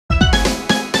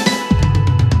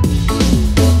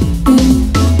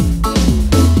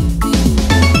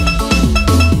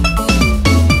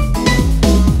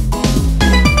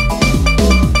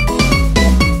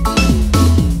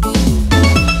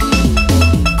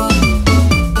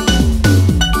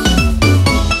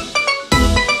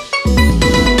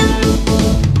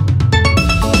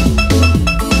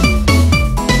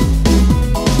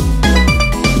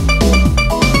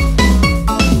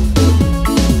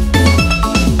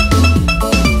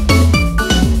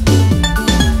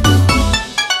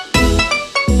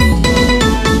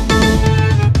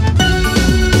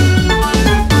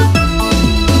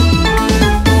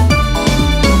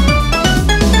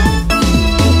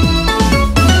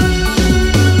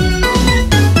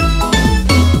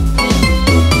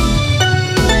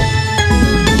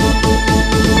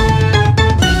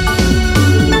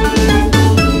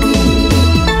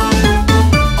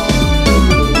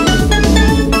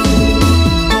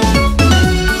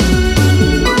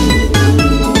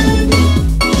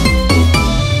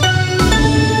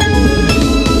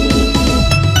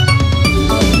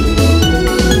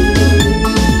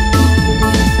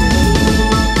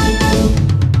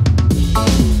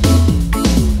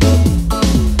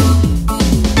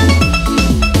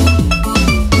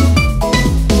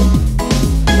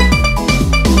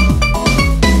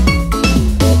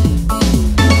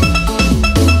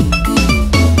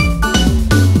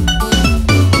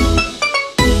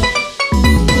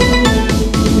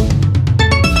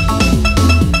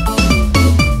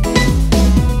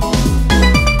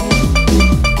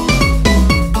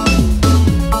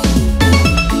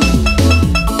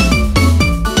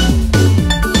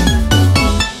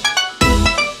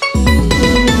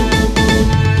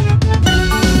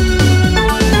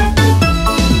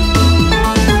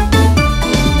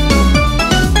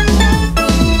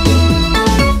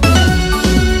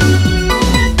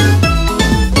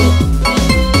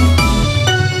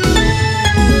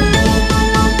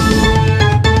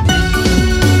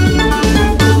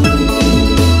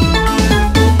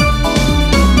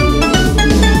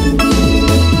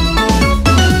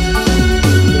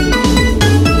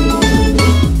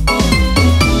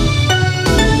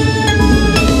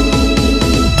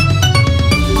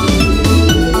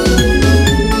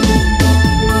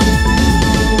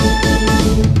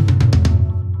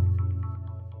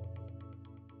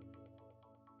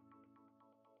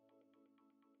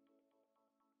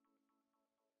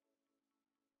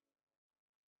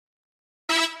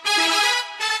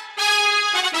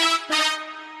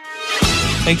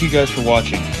Thank you guys for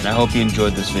watching, and I hope you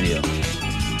enjoyed this video.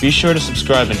 Be sure to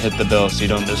subscribe and hit the bell so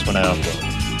you don't miss when I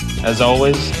upload. As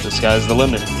always, the sky's the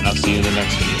limit, and I'll see you in the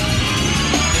next video.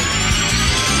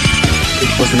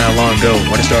 It wasn't that long ago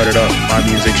when I started up my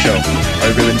music show.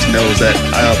 All you really need to know is that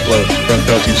I upload from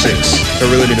 1226. I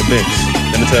really need a mix.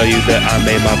 Let me tell you that I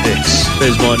made my picks.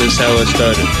 Phase 1 is how it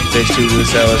started. Phase 2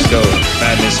 is how it's going.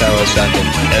 Madness how it's shocking.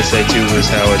 SA2 is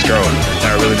how it's growing.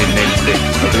 Now I really need a name to pick.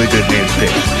 A really good name to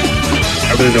pick.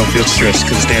 I really don't feel stressed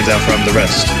because it stands out from the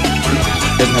rest.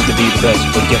 Doesn't have to be the best,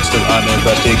 but yet still I'm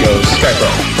impressed. It goes Sky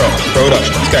Pro,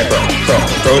 Production, Sky Pro,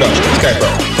 Production, Sky Pro,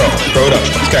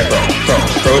 Production, Sky Pro,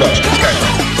 Production, Sky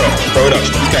Pro,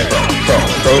 Production, Sky Pro,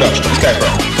 Production, Sky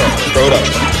Pro,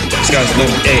 Production. Sky's the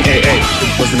limit, ay.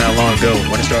 It wasn't that long ago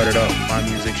when I started up my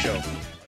music show.